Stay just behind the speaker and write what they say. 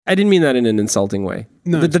I didn't mean that in an insulting way.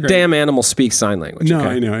 No, the damn animal speaks sign language. No, okay?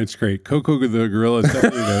 I know. It's great. Coco the gorilla is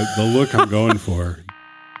definitely the look I'm going for.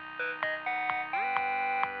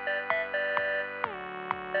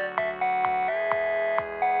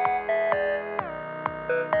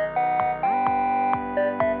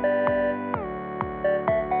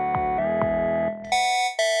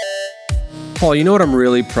 Paul, you know what I'm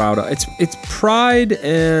really proud of? It's pride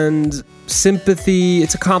and sympathy.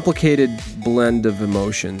 It's a complicated blend of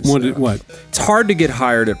emotions. What? It's hard to get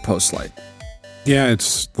hired at Postlight. Yeah,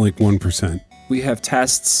 it's like 1%. We have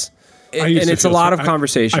tests, and I used to it's a feel lot of I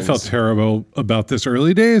conversations. felt terrible about this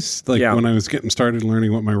early days, like Yeah. when I was getting started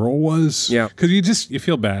learning what my role was. Yeah. Because you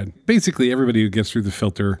feel bad. Basically, everybody who gets through the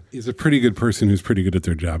filter is a pretty good person who's pretty good at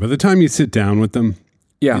their job. By the time you sit down with them,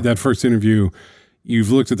 that first interview,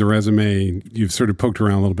 you've looked at the resume, you've sort of poked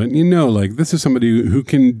around a little bit, and you know, like, this is somebody who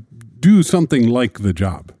can do something like the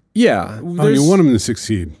job. Yeah. You want them to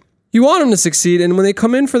succeed. You want them to succeed, and when they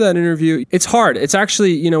come in for that interview, it's hard. It's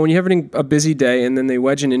actually, when you're having a busy day and then they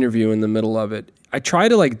wedge an interview in the middle of it, I try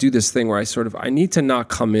to do this thing where I need to not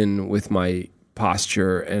come in with my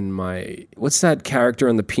posture and what's that character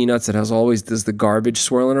in the Peanuts that does the garbage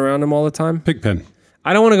swirling around him all the time? Pigpen.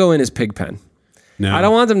 I don't want to go in as Pigpen. No. I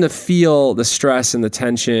don't want them to feel the stress and the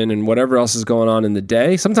tension and whatever else is going on in the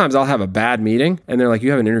day. Sometimes I'll have a bad meeting and they're like,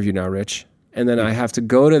 you have an interview now, Rich. And then I have to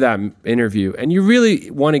go to that interview, and you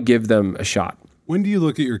really want to give them a shot. When do you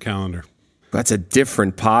look at your calendar? That's a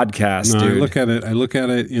different podcast, dude. I look at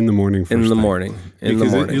it in the morning first. In the morning. It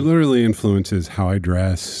literally influences how I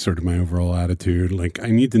dress, sort of my overall attitude. Like, I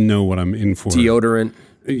need to know what I'm in for. Deodorant.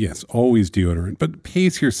 Yes, always deodorant. But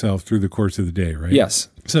pace yourself through the course of the day, right? Yes.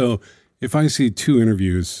 So if I see 2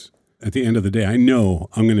 interviews at the end of the day, I know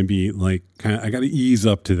I'm going to be like, I got to ease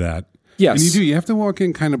up to that. Yes. And you have to walk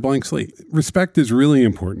in kind of blank slate. Respect is really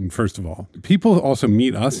important, first of all. People also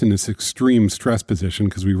meet us in this extreme stress position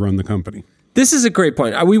because we run the company. This is a great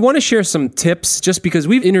point. We want to share some tips just because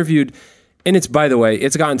we've interviewed, and by the way,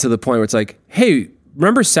 it's gotten to the point where it's like, hey,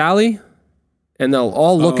 remember Sally? And they'll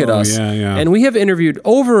all look at us. Yeah, yeah. And we have interviewed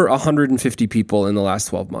over 150 people in the last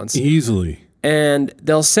 12 months. Easily. And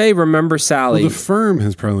they'll say, remember Sally. Well, the firm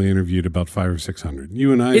has probably interviewed about 500 or 600.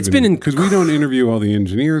 You and I, because we don't interview all the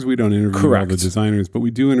engineers, we don't interview all the designers, but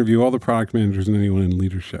we do interview all the product managers and anyone in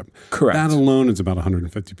leadership. Correct. That alone is about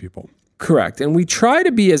 150 people. Correct. And we try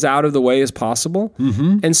to be as out of the way as possible.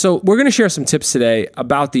 Mm-hmm. And so we're going to share some tips today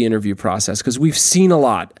about the interview process because we've seen a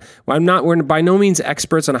lot. We're by no means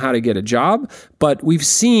experts on how to get a job, but we've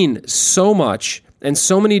seen so much and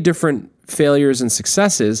so many different failures and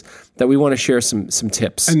successes that we want to share some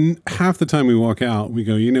tips. And half the time we walk out, we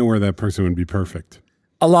go, where that person would be perfect.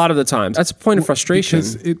 A lot of the times. That's a point of frustration.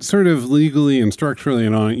 Because it's sort of legally and structurally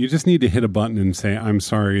and on, you just need to hit a button and say, I'm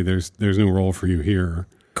sorry, there's no role for you here.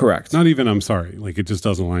 Correct. Not even I'm sorry. Like, it just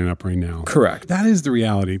doesn't line up right now. Correct. That is the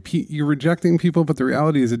reality. You're rejecting people, but the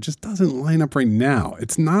reality is it just doesn't line up right now.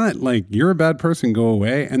 It's not like you're a bad person, go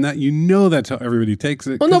away, and that's how everybody takes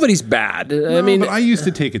it. Well, nobody's bad. But I used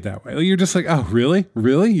to take it that way. You're just like, oh, really?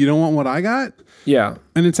 Really? You don't want what I got? Yeah.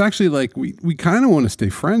 And it's actually like we kind of want to stay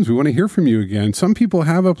friends. We want to hear from you again. Some people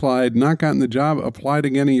have applied, not gotten the job, applied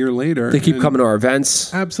again a year later. They keep coming to our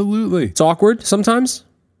events. Absolutely. It's awkward sometimes.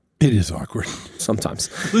 It is awkward.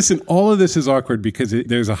 Sometimes. Listen, all of this is awkward because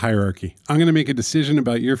there's a hierarchy. I'm going to make a decision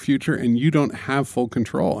about your future and you don't have full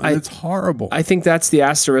control. And it's horrible. I think that's the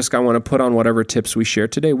asterisk I want to put on whatever tips we share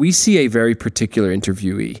today. We see a very particular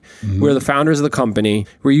interviewee. Mm-hmm. We're the founders of the company.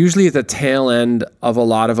 We're usually at the tail end of a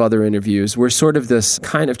lot of other interviews. We're sort of this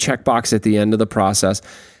kind of checkbox at the end of the process.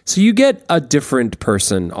 So you get a different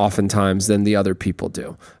person oftentimes than the other people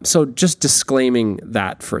do. So just disclaiming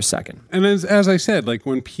that for a second. And as I said, like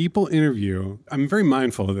when people interview, I'm very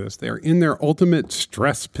mindful of this. They're in their ultimate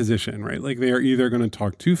stress position, right? Like they are either going to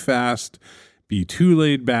talk too fast, be too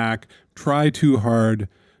laid back, try too hard,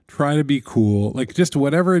 try to be cool. Like just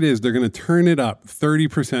whatever it is, they're going to turn it up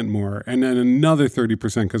 30% more and then another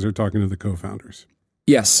 30% because they're talking to the co-founders.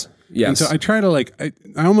 Yes. Yes. And so I try to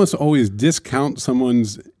I almost always discount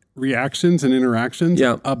someone's reactions and interactions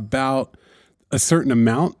about a certain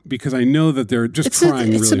amount because I know that they're just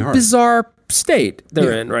trying really hard. It's a bizarre state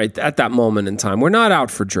they're in right at that moment in time. We're not out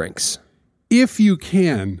for drinks. If you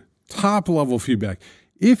can, top level feedback,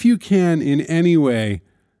 if you can in any way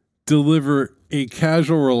deliver a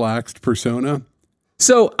casual, relaxed persona.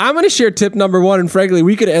 So I'm going to share tip number 1, and frankly,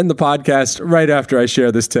 we could end the podcast right after I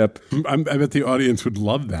share this tip. I bet the audience would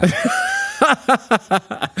love that.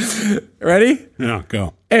 Ready? Yeah,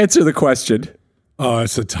 go. Answer the question. Oh,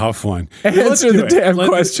 it's a tough one. Answer the damn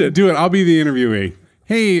question. Do it. I'll be the interviewee.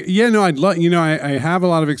 Hey, yeah, no, I'd love, I have a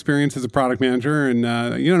lot of experience as a product manager, and,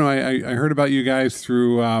 I heard about you guys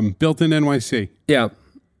through Built-in NYC. Yeah.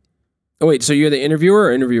 Oh, wait, so you're the interviewer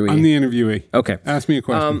or interviewee? I'm the interviewee. Okay. Ask me a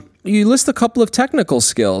question. You list a couple of technical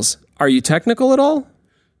skills. Are you technical at all?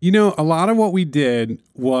 A lot of what we did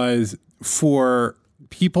was for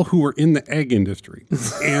people who were in the egg industry.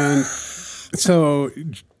 And so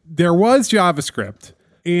there was JavaScript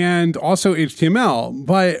and also HTML.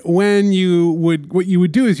 But what you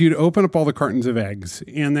would do is you'd open up all the cartons of eggs,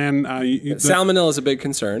 and then salmonella is a big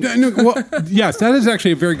concern. Yes, that is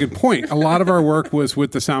actually a very good point. A lot of our work was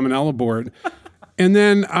with the salmonella board. And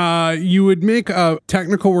then you would make a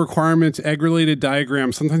technical requirements egg-related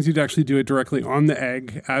diagram. Sometimes you'd actually do it directly on the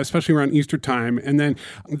egg, especially around Easter time. And then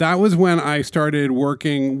that was when I started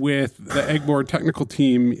working with the egg board technical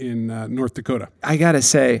team in North Dakota. I got to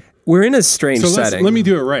say, we're in a strange setting. Let me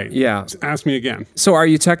do it right. Yeah. Ask me again. So are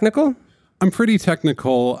you technical? I'm pretty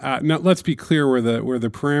technical. Now, let's be clear where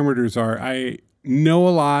the parameters are. I know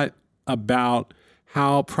a lot about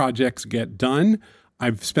how projects get done.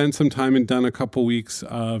 I've spent some time and done a couple weeks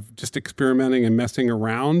of just experimenting and messing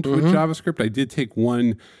around with JavaScript. I did take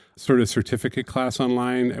one sort of certificate class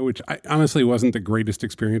online, which honestly wasn't the greatest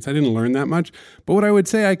experience. I didn't learn that much. But what I would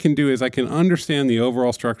say I can do is I can understand the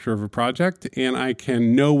overall structure of a project, and I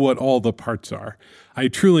can know what all the parts are. I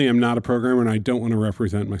truly am not a programmer, and I don't want to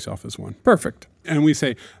represent myself as one. Perfect. And we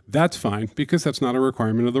say, that's fine, because that's not a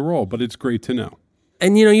requirement of the role, but it's great to know.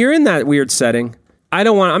 And you're in that weird setting.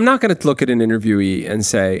 I'm not going to look at an interviewee and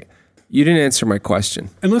say, you didn't answer my question.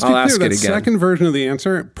 And let's be clear, that second version of the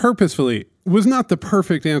answer purposefully was not the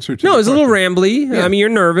perfect answer to No, it was a little rambly. Yeah. I mean, you're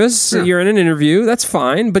nervous. Yeah. You're in an interview. That's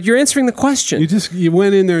fine. But you're answering the question. You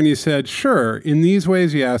went in there and you said, sure, in these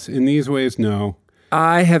ways, yes. In these ways, no.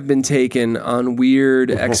 I have been taken on weird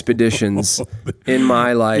expeditions in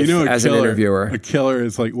my life as an interviewer. A killer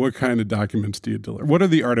is like, what kind of documents do you deliver? What are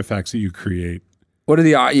the artifacts that you create? What are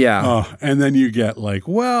the, yeah. Oh, and then you get like,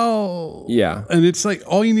 well. Yeah. And it's like,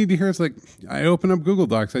 all you need to hear is like, I open up Google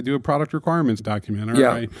Docs, I do a product requirements document, or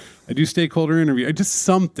I do stakeholder interview, just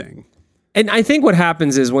something. And I think what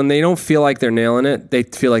happens is when they don't feel like they're nailing it, they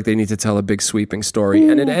feel like they need to tell a big sweeping story.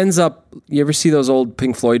 And it ends up, you ever see those old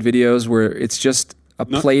Pink Floyd videos where it's just a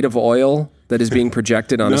plate of oil that is being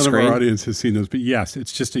projected on a screen? None of our audience has seen those, but yes,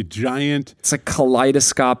 it's just a giant. It's a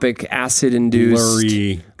kaleidoscopic,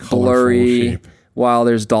 acid-induced, blurry shape. While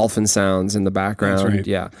there's dolphin sounds in the background. That's right.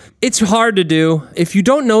 Yeah. It's hard to do. If you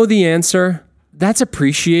don't know the answer, that's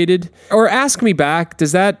appreciated. Or ask me back.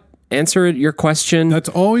 Does that answer your question? That's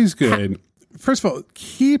always good. First of all,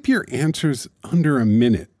 keep your answers under a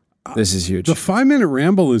minute. This is huge. The 5-minute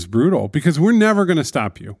ramble is brutal because we're never going to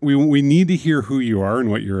stop you. We need to hear who you are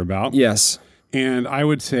and what you're about. Yes. And I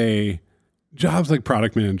would say jobs like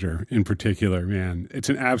product manager in particular, man, it's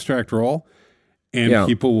an abstract role. And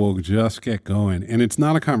people will just get going. And it's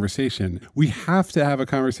not a conversation. We have to have a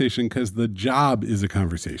conversation because the job is a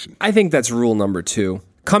conversation. I think that's rule number 2.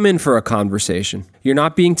 Come in for a conversation. You're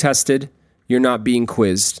not being tested. You're not being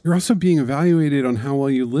quizzed. You're also being evaluated on how well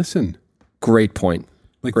you listen. Great point.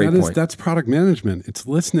 That's product management. It's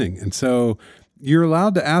listening. And so you're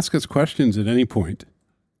allowed to ask us questions at any point.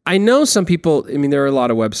 I know some people, there are a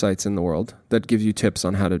lot of websites in the world that give you tips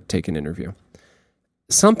on how to take an interview.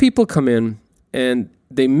 Some people come in and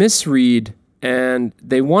they misread, and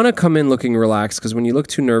they want to come in looking relaxed because when you look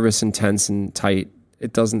too nervous and tense and tight,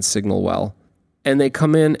 it doesn't signal well. And they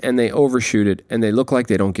come in and they overshoot it, and they look like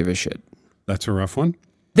they don't give a shit. That's a rough one.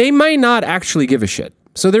 They might not actually give a shit.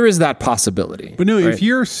 So there is that possibility. But no, right? If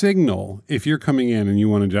your signal, if you're coming in and you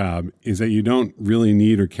want a job, is that you don't really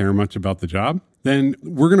need or care much about the job, then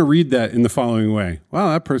we're going to read that in the following way.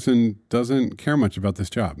 Wow, that person doesn't care much about this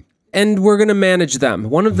job. And we're going to manage them.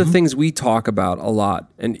 One of the things we talk about a lot,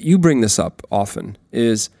 and you bring this up often,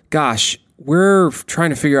 is, gosh, we're trying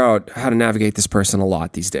to figure out how to navigate this person a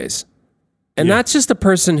lot these days. And that's just a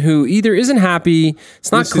person who either isn't happy,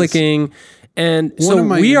 it's not clicking, and so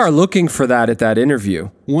we are looking for that at that interview.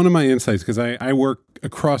 One of my insights, because I work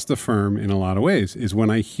across the firm in a lot of ways, is when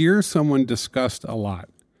I hear someone discussed a lot,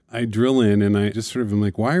 I drill in and I just sort of am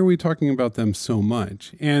like, why are we talking about them so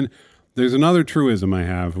much? And there's another truism I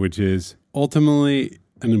have, which is ultimately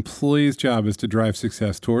an employee's job is to drive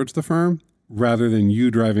success towards the firm rather than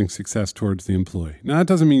you driving success towards the employee. Now, that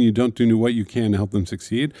doesn't mean you don't do what you can to help them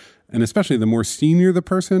succeed. And especially the more senior the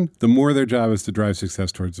person, the more their job is to drive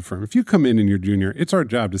success towards the firm. If you come in and you're junior, it's our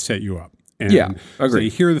job to set you up. And agree.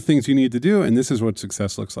 say, here are the things you need to do, and this is what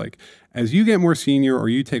success looks like. As you get more senior or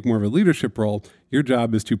you take more of a leadership role, your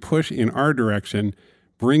job is to push in our direction,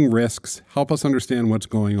 bring risks, help us understand what's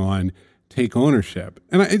going on, take ownership.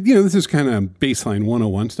 And this is kind of baseline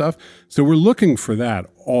 101 stuff. So we're looking for that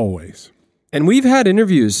always. And we've had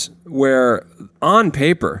interviews where on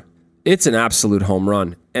paper, it's an absolute home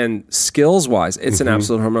run. And skills-wise, it's an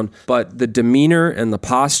absolute home run. But the demeanor and the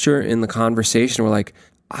posture in the conversation, we're like,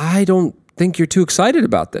 I don't think you're too excited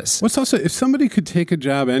about this. What's also, if somebody could take a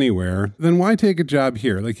job anywhere, then why take a job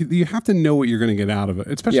here? Like, you have to know what you're going to get out of it.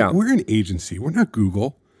 Especially, we're an agency. We're not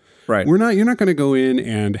Google. Right. You're not going to go in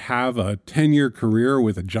and have a 10-year career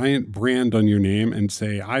with a giant brand on your name and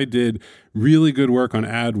say, I did really good work on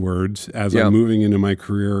AdWords as I'm moving into my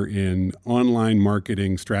career in online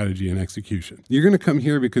marketing strategy and execution. You're going to come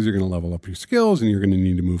here because you're going to level up your skills and you're going to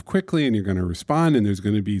need to move quickly and you're going to respond and there's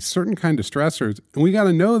going to be certain kind of stressors. And we got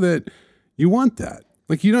to know that you want that.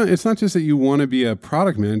 Like, it's not just that you want to be a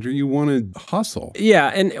product manager, you want to hustle.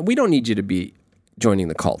 Yeah, and we don't need you to be joining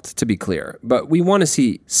the cult, to be clear. But we want to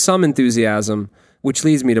see some enthusiasm, which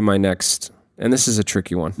leads me to my next, and this is a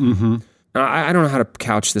tricky one. Mm-hmm. I don't know how to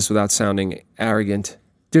couch this without sounding arrogant.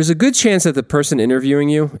 There's a good chance that the person interviewing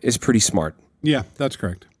you is pretty smart. Yeah, that's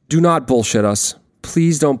correct. Do not bullshit us.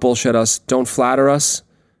 Please don't bullshit us. Don't flatter us.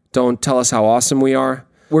 Don't tell us how awesome we are.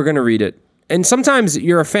 We're going to read it. And sometimes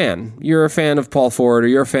you're a fan. You're a fan of Paul Ford, or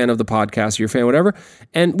you're a fan of the podcast, or you're a fan of whatever.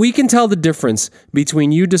 And we can tell the difference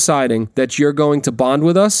between you deciding that you're going to bond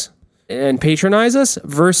with us and patronize us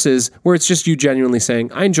versus where it's just you genuinely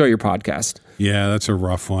saying, I enjoy your podcast. Yeah, that's a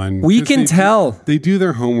rough one. We can tell. They do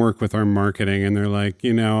their homework with our marketing and they're like,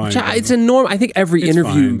 it's a norm. I think every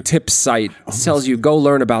interview tip site tells you, go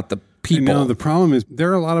learn about the people. No, the problem is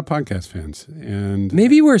there are a lot of podcast fans, and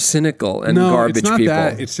maybe we're cynical and garbage it's not people.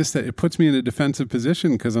 That. It's just that it puts me in a defensive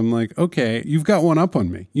position because I'm like, okay, you've got one up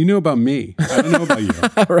on me. You know about me. I don't know about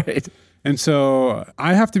you. Right. And so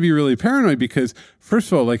I have to be really paranoid because,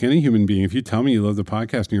 first of all, like any human being, if you tell me you love the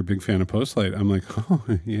podcast and you're a big fan of Postlight, I'm like, oh,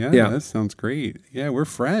 yeah, that sounds great. Yeah, we're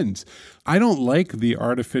friends. I don't like the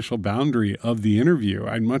artificial boundary of the interview.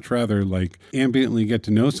 I'd much rather like ambiently get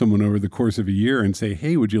to know someone over the course of a year and say,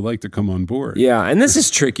 hey, would you like to come on board? Yeah, and this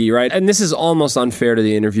is tricky, right? And this is almost unfair to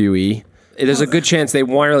the interviewee. There's a good chance they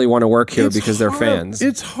really want to work here because they're fans.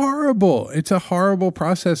 It's horrible. It's a horrible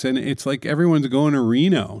process. And it's like everyone's going to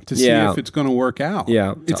Reno to see if it's going to work out.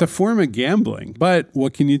 Yeah. It's a form of gambling. But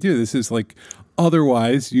what can you do? This is like,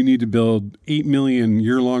 otherwise you need to build 8 million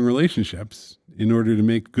year-long relationships in order to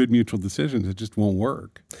make good mutual decisions. It just won't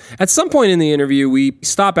work. At some point in the interview, we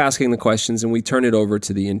stop asking the questions and we turn it over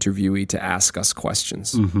to the interviewee to ask us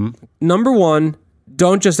questions. Mm-hmm. Number one,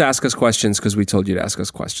 don't just ask us questions because we told you to ask us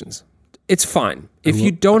questions. It's fine. If you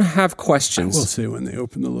don't have questions... I will say when they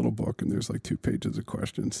open the little book and there's like 2 pages of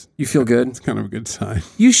questions. You feel good? It's kind of a good sign.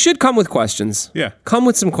 You should come with questions. Yeah. Come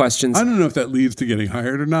with some questions. I don't know if that leads to getting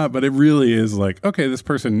hired or not, but it really is like, okay, this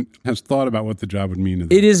person has thought about what the job would mean to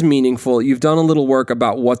them. It is meaningful. You've done a little work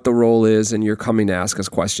about what the role is and you're coming to ask us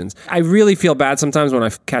questions. I really feel bad sometimes when I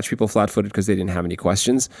catch people flat-footed because they didn't have any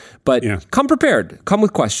questions, but come prepared. Come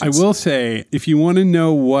with questions. I will say, if you want to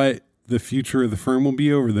know what the future of the firm will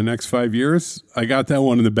be over the next 5 years, I got that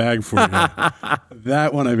one in the bag for you.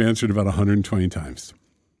 That one I've answered about 120 times.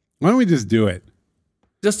 Why don't we just do it?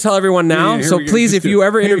 Just tell everyone now. Yeah, so please, if you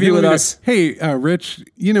ever interview with us. Hey, Rich,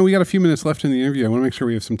 we got a few minutes left in the interview. I want to make sure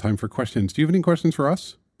we have some time for questions. Do you have any questions for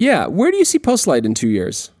us? Yeah. Where do you see Postlight in 2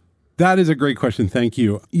 years? That is a great question. Thank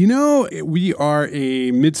you. We are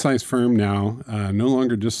a mid-sized firm now, no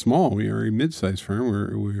longer just small. We are a mid-sized firm.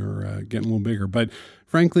 We're getting a little bigger. But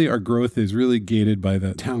frankly, our growth is really gated by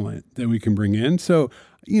the talent that we can bring in. So,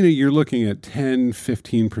 you're looking at 10,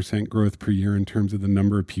 15% growth per year in terms of the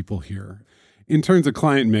number of people here. In terms of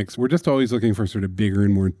client mix, we're just always looking for sort of bigger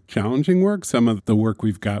and more challenging work. Some of the work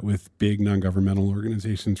we've got with big non-governmental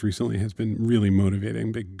organizations recently has been really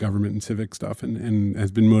motivating, big government and civic stuff, and has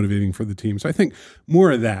been motivating for the team. So I think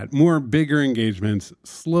more of that, more bigger engagements,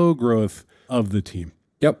 slow growth of the team.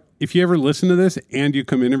 Yep. If you ever listen to this and you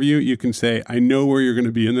come interview, you can say, I know where you're going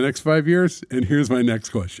to be in the next 5 years, and here's my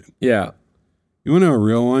next question. Yeah. You want to know a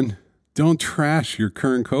real one? Don't trash your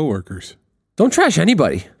current coworkers. Don't trash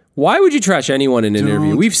anybody. Why would you trash anyone in an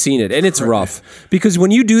interview? We've seen it, and it's rough. Because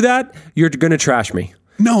when you do that, you're going to trash me.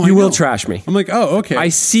 No, you will trash me. I'm like, oh, okay. I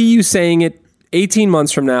see you saying it 18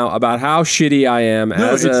 months from now about how shitty I am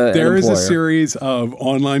as an employer. There is a series of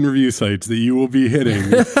online review sites that you will be hitting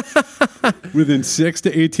within 6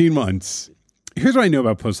 to 18 months. Here's what I know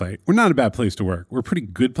about Postlight. We're not a bad place to work. We're a pretty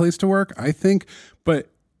good place to work, I think. But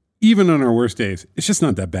even on our worst days, it's just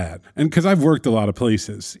not that bad. And because I've worked a lot of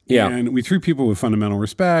places, and we treat people with fundamental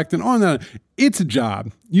respect and on that, it's a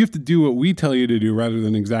job. You have to do what we tell you to do rather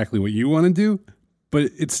than exactly what you want to do,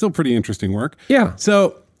 but it's still pretty interesting work. Yeah.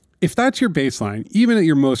 So if that's your baseline, even at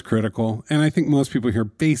your most critical, and I think most people here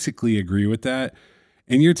basically agree with that,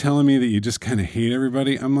 and you're telling me that you just kind of hate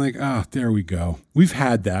everybody, I'm like, oh, there we go. We've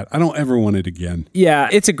had that. I don't ever want it again. Yeah,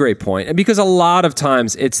 it's a great point. And because a lot of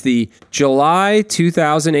times it's the July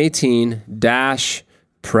 2018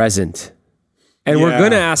 present. And we're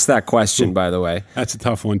going to ask that question, by the way. That's a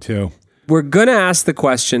tough one, too. We're going to ask the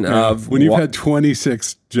question of... When you've had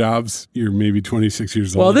 26 jobs, you're maybe 26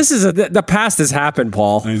 years old. Well, this is the past has happened,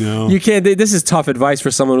 Paul. I know. You can't. This is tough advice for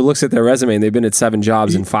someone who looks at their resume and they've been at 7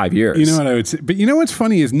 jobs in 5 years. You know what I would say? But you know what's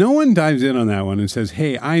funny is no one dives in on that one and says,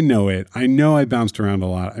 hey, I know it. I know I bounced around a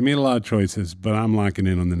lot. I made a lot of choices, but I'm locking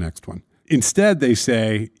in on the next one. Instead, they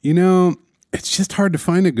say, it's just hard to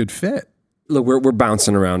find a good fit. Look, we're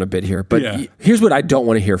bouncing around a bit here, but here's what I don't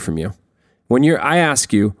want to hear from you. When I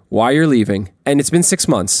ask you why you're leaving, and it's been 6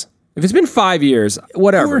 months. If it's been 5 years,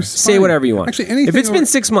 whatever, say whatever you want. Actually, if it's been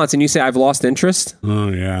 6 months and you say I've lost interest, oh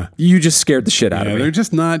yeah, you just scared the shit out of me. They're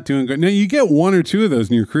just not doing good. Now you get 1 or 2 of those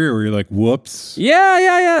in your career where you're like, whoops.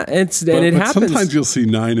 Yeah. And it happens. Sometimes you'll see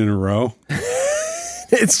 9 in a row.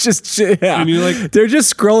 It's just, yeah. And you're like, they're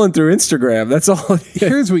just scrolling through Instagram. That's all.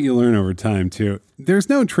 Here's what you learn over time too. There's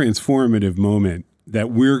no transformative moment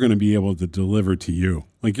that we're going to be able to deliver to you.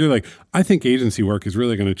 Like you're like, I think agency work is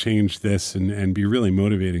really going to change this and be really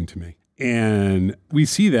motivating to me. And we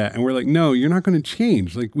see that and we're like, no, you're not going to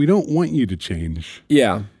change. Like we don't want you to change.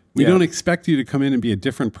 Yeah. We don't expect you to come in and be a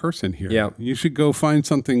different person here. Yeah. You should go find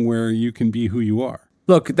something where you can be who you are.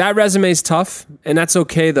 Look, that resume's tough and that's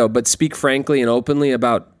okay though, but speak frankly and openly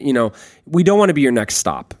about, we don't want to be your next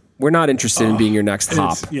stop. We're not interested in being your next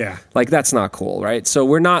hop. Yeah. Like, that's not cool, right? So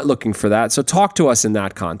we're not looking for that. So talk to us in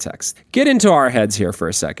that context. Get into our heads here for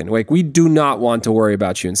a second. Like, we do not want to worry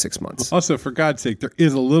about you in 6 months. Also, for God's sake, there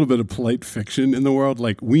is a little bit of polite fiction in the world.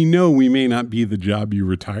 Like, we know we may not be the job you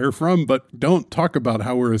retire from, but don't talk about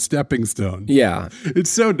how we're a stepping stone. Yeah.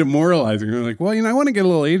 It's so demoralizing. You're like, well, I want to get a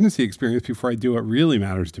little agency experience before I do what really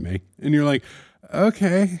matters to me. And you're like,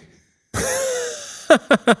 okay.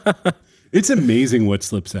 It's amazing what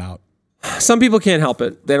slips out. Some people can't help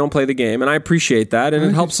it. They don't play the game, and I appreciate that. And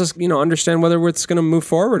it helps us, understand whether it's going to move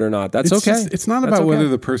forward or not. That's okay. It's not about whether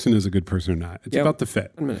the person is a good person or not. It's about the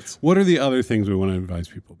fit. 10 minutes. What are the other things we want to advise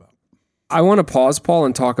people about? I want to pause, Paul,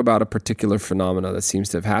 and talk about a particular phenomena that seems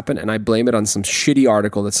to have happened, and I blame it on some shitty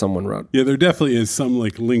article that someone wrote. Yeah, there definitely is some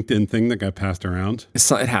LinkedIn thing that got passed around.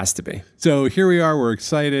 It has to be. So here we are. We're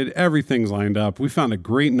excited. Everything's lined up. We found a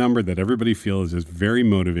great number that everybody feels is very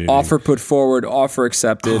motivating. Offer put forward, offer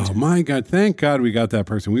accepted. Oh my God. Thank God we got that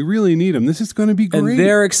person. We really need them. This is going to be great. And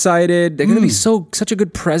they're excited. They're going to be such a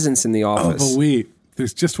good presence in the office. Oh, but wait.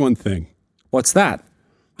 There's just one thing. What's that?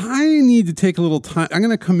 I need to take a little time. I'm going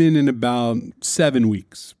to come in about 7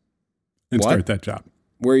 weeks and start that job.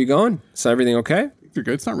 Where are you going? Is everything okay?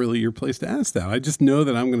 It's not really your place to ask that. I just know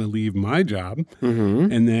that I'm going to leave my job,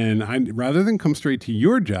 and then rather than come straight to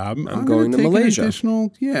your job, I'm going to Malaysia. I'm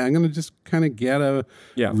going to just kind of get a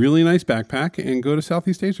really nice backpack and go to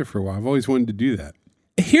Southeast Asia for a while. I've always wanted to do that.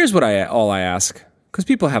 Here's what I ask, because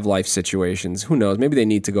people have life situations. Who knows? Maybe they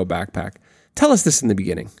need to go backpack. Tell us this in the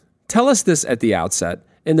beginning. Tell us this at the outset.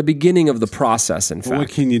 In the beginning of the process, in fact. What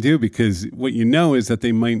can you do? Because what you know is that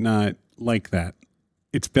they might not like that.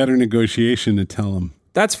 It's better negotiation to tell them.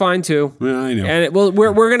 That's fine too. Well, I know. And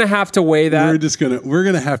we're going to have to weigh that. We're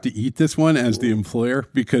going to have to eat this one as the employer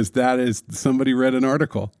because that is somebody read an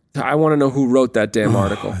article. I want to know who wrote that damn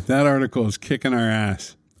article. That article is kicking our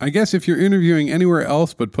ass. I guess if you're interviewing anywhere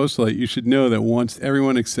else but Postlight, you should know that once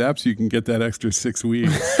everyone accepts, you can get that extra 6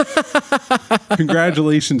 weeks.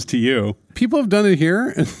 Congratulations to you. People have done it here,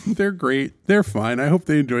 and they're great. They're fine. I hope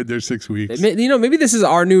they enjoyed their 6 weeks. Maybe this is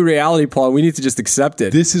our new reality, Paul. We need to just accept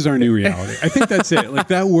it. This is our new reality. I think that's it. Like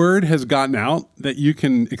that word has gotten out that you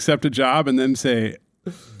can accept a job and then say,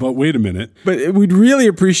 but wait a minute. But we'd really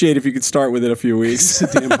appreciate if you could start within a few weeks.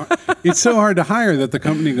 It's so hard to hire that the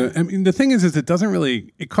company goes. I mean, the thing is it doesn't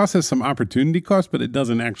really, it costs us some opportunity cost, but it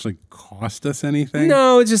doesn't actually cost us anything.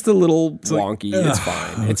 No, it's just a little wonky. It's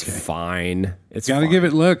fine. Okay. It's fine. It's got to give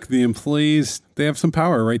it, look, the employees, they have some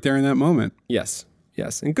power right there in that moment. Yes.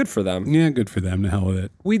 And good for them. Yeah, good for them. To hell with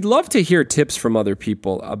it. We'd love to hear tips from other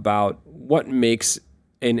people about what makes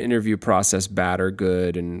an interview process bad or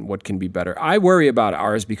good and what can be better. I worry about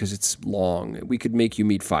ours because it's long. We could make you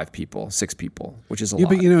meet 5 people, 6 people, which is a lot.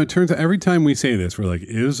 But it turns out every time we say this, we're like,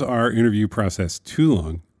 is our interview process too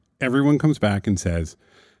long? Everyone comes back and says,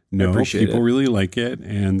 no, people really like it.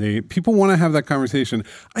 And people want to have that conversation.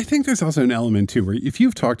 I think there's also an element too, where if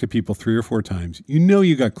you've talked to people 3 or 4 times,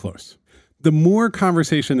 you got close. the more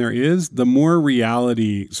conversation there is, the more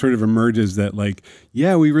reality sort of emerges that like,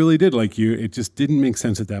 yeah, we really did like you. It just didn't make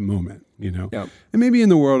sense at that moment, you know? Yep. And maybe in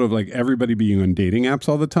the world of like everybody being on dating apps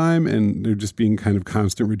all the time and there just being kind of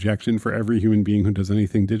constant rejection for every human being who does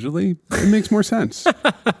anything digitally, it makes more sense.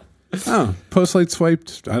 Oh, Postlight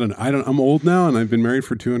swiped. I don't know. I'm old now and I've been married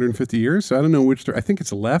for 250 years. So I don't know which, I think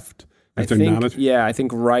it's left. I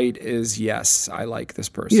think right is yes. I like this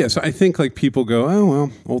person. Yeah, so I think like people go, oh,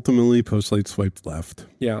 well, ultimately Postlight swiped left.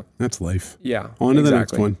 Yeah. That's life. Yeah. On to the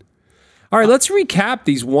next one. All right, let's recap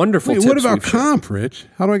these wonderful tips. What about comp, Rich?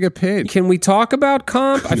 How do I get paid? Can we talk about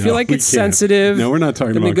comp? I feel like it's sensitive. No, we're not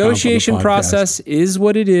talking about comp. The negotiation process is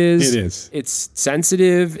what it is. It is. It's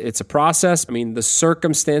sensitive. It's a process. I mean, the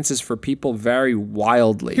circumstances for people vary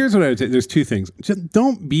wildly. Here's what I would say. There's two things. Just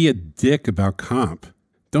don't be a dick about comp.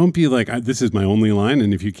 Don't be like, this is my only line,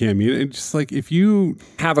 and if you can't meet it, it's just like if you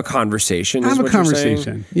have a conversation. Have a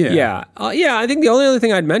conversation. Yeah. I think the only other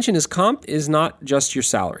thing I'd mention is comp is not just your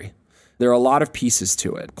salary. There are a lot of pieces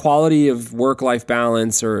to it. Quality of work-life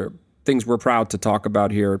balance or things we're proud to talk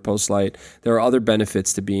about here at Postlight. There are other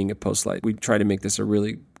benefits to being at Postlight. We try to make this a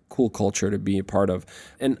really cool culture to be a part of.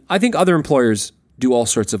 And I think other employers do all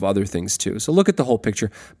sorts of other things too. So look at the whole picture.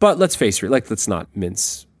 But let's face it, let's not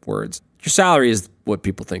mince words. Your salary is what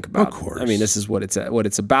people think about. Of course. I mean, this is what it's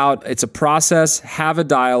about. It's a process. Have a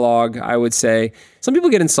dialogue, I would say. Some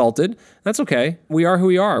people get insulted. That's okay. We are who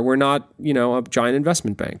we are. We're not, a giant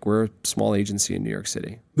investment bank. We're a small agency in New York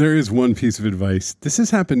City. There is one piece of advice. This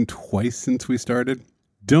has happened twice since we started.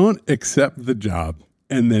 Don't accept the job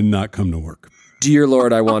and then not come to work. Dear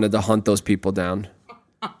Lord, I wanted to hunt those people down.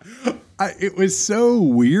 It was so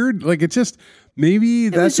weird. Like, it just... Maybe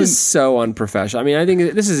that's just so unprofessional. I mean, I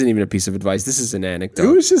think this isn't even a piece of advice. This is an anecdote. It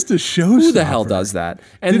was just a show. Who the hell does that?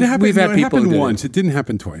 And we've had people who did once. It didn't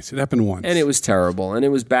happen twice. It happened once. And it was terrible. And it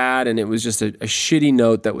was bad. And it was just a shitty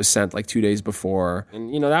note that was sent like 2 days before.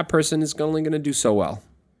 And, that person is only going to do so well.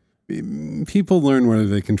 People learn whether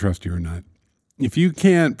they can trust you or not. If you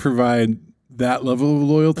can't provide that level of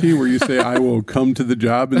loyalty where you say, I will come to the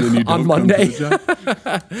job and then you don't on Monday. come to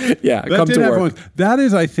the job. Yeah, come to work. That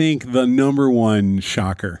is, I think, the number one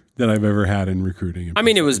shocker that I've ever had in recruiting. I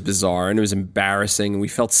mean, it was bizarre and it was embarrassing and we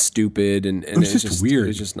felt stupid and it was just weird. It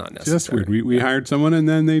was just not necessary. Just weird. We hired someone and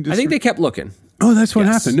then they just... I think they kept looking. Oh, that's what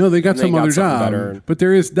happened. No, they got some other job. Better. But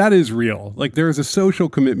that is real. Like there is a social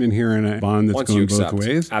commitment here and a bond that's going both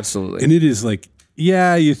ways. Absolutely. And it is like,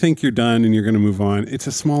 yeah, you think you're done and you're going to move on. It's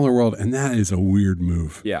a smaller world, and that is a weird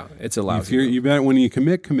move. Yeah, it's a lousy move. You bet when you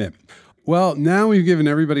commit. Well, now we've given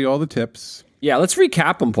everybody all the tips. Yeah, let's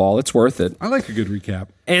recap them, Paul. It's worth it. I like a good recap.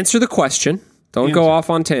 Answer the question. Don't go off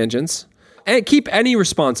on tangents. And keep any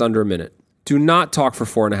response under a minute. Do not talk for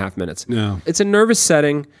 4.5 minutes. No. It's a nervous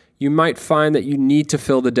setting. You might find that you need to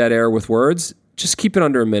fill the dead air with words. Just keep it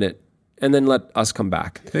under a minute, and then let us come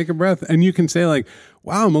back. Take a breath, and you can say like,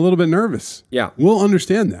 wow, I'm a little bit nervous. Yeah. We'll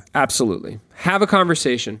understand that. Absolutely. Have a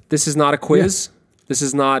conversation. This is not a quiz. Yeah. This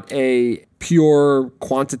is not a pure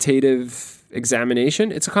quantitative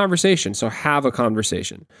examination. It's a conversation. So have a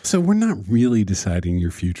conversation. So we're not really deciding your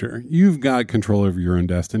future. You've got control over your own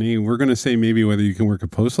destiny. We're going to say maybe whether you can work at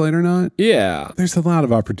Postlight or not. Yeah. There's a lot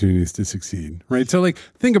of opportunities to succeed, right? So like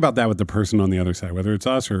think about that with the person on the other side, whether it's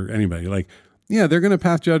us or anybody. Like, yeah, they're going to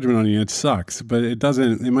pass judgment on you. It sucks, but it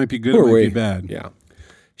might be good, it might be bad. Yeah.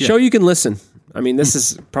 Show you can listen. I mean, this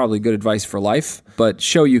is probably good advice for life, but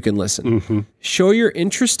show you can listen. Mm-hmm. Show you're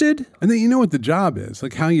interested. And then you know what the job is,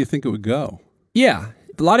 like how you think it would go. Yeah.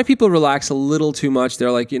 A lot of people relax a little too much. They're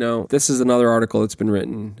like, this is another article that's been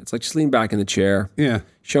written. It's like, just lean back in the chair. Yeah.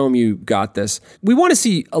 Show them you got this. We want to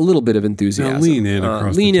see a little bit of enthusiasm. Now lean in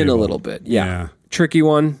across Lean the in table. a little bit. Yeah. Tricky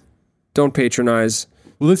one. Don't patronize.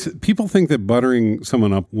 Well, people think that buttering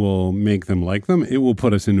someone up will make them like them. It will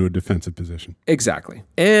put us into a defensive position. Exactly.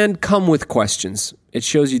 And come with questions. It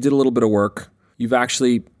shows you did a little bit of work. You've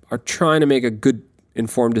actually are trying to make a good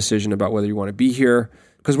informed decision about whether you want to be here.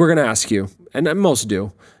 Because we're going to ask you, and most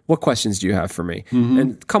do, what questions do you have for me? Mm-hmm.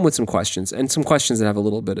 And come with some questions. And some questions that have a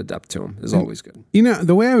little bit of depth to them is always good.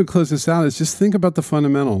 The way I would close this out is just think about the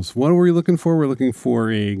fundamentals. What are we looking for? We're looking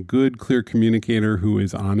for a good, clear communicator who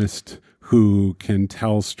is honest, who can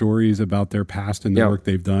tell stories about their past and the work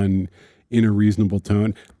they've done in a reasonable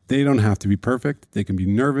tone. They don't have to be perfect. They can be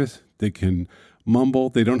nervous. They can mumble.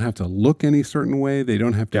 They don't have to look any certain way. They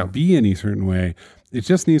don't have to be any certain way. It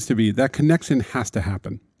just needs to be, that connection has to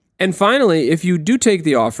happen. And finally, if you do take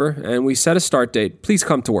the offer and we set a start date, please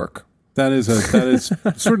come to work. That is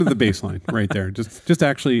sort of the baseline right there. Just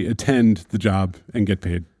actually attend the job and get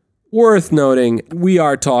paid. Worth noting, we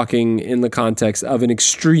are talking in the context of an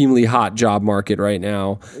extremely hot job market right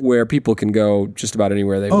now where people can go just about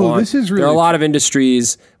anywhere they want. This is really there are a lot of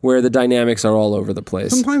industries where the dynamics are all over the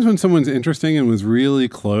place. Sometimes when someone's interesting and was really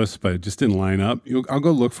close but it just didn't line up, I'll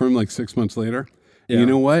go look for them like 6 months later. Yeah. You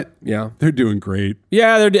know what? Yeah. They're doing great.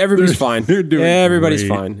 Yeah, everybody's fine. They're doing Everybody's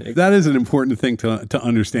great. fine. That is an important thing to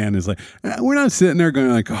understand is like, we're not sitting there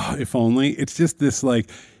going like, oh, if only. It's just this like,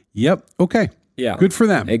 yep, okay. Yeah. Good for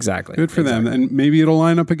them. Exactly. Good for them. And maybe it'll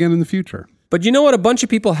line up again in the future. But you know what? A bunch of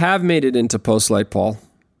people have made it into Postlight, Paul.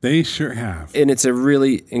 They sure have. And it's a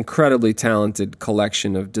really incredibly talented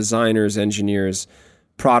collection of designers, engineers,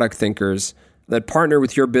 product thinkers that partner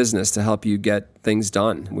with your business to help you get things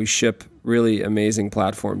done. We ship really amazing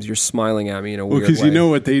platforms. You're smiling at me in a weird way. Because you know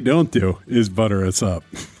what they don't do is butter us up.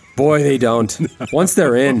 Boy, they don't. Once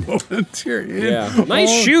they're in. Once you're in. Yeah.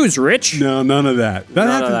 Nice shoes, Rich. No, none of that. That None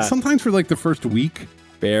of happens that. sometimes for like the first week.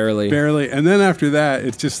 Barely. And then after that,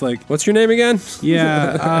 it's just like, What's your name again?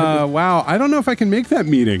 yeah, wow. I don't know if I can make that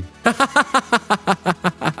meeting.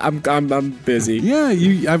 I'm busy. Yeah,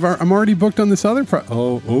 I'm already booked on this other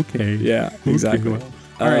Oh, okay. Yeah, exactly. Okay, well.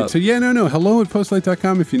 All right. So yeah, no. Hello at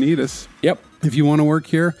postlight.com if you need us. Yep. If you want to work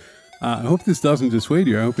here. I hope this doesn't dissuade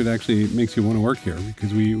you. I hope it actually makes you want to work here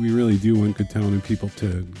because we really do want good talented people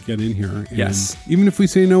to get in here. And Yes. even if we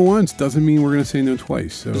say no once, doesn't mean we're going to say no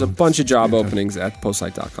twice. So There's a bunch of job openings at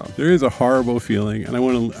postlight.com. there is a horrible feeling, and I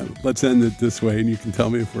want to let's end it this way, and you can tell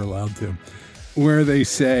me if we're allowed to. Where they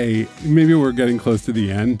say maybe we're getting close to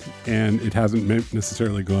the end, and it hasn't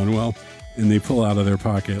necessarily gone well, and they pull out of their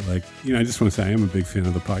pocket like, I just want to say I am a big fan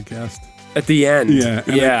of the podcast. At the end. Yeah,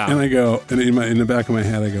 and Yeah. I go, and in the back of my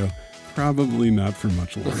head, I go, probably not for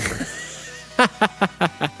much longer.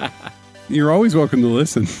 You're always welcome to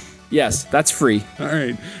listen. Yes, that's free. All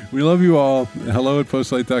right, we love you all. Hello at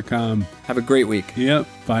postlight.com. Have a great week. Yep.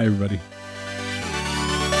 Bye, everybody.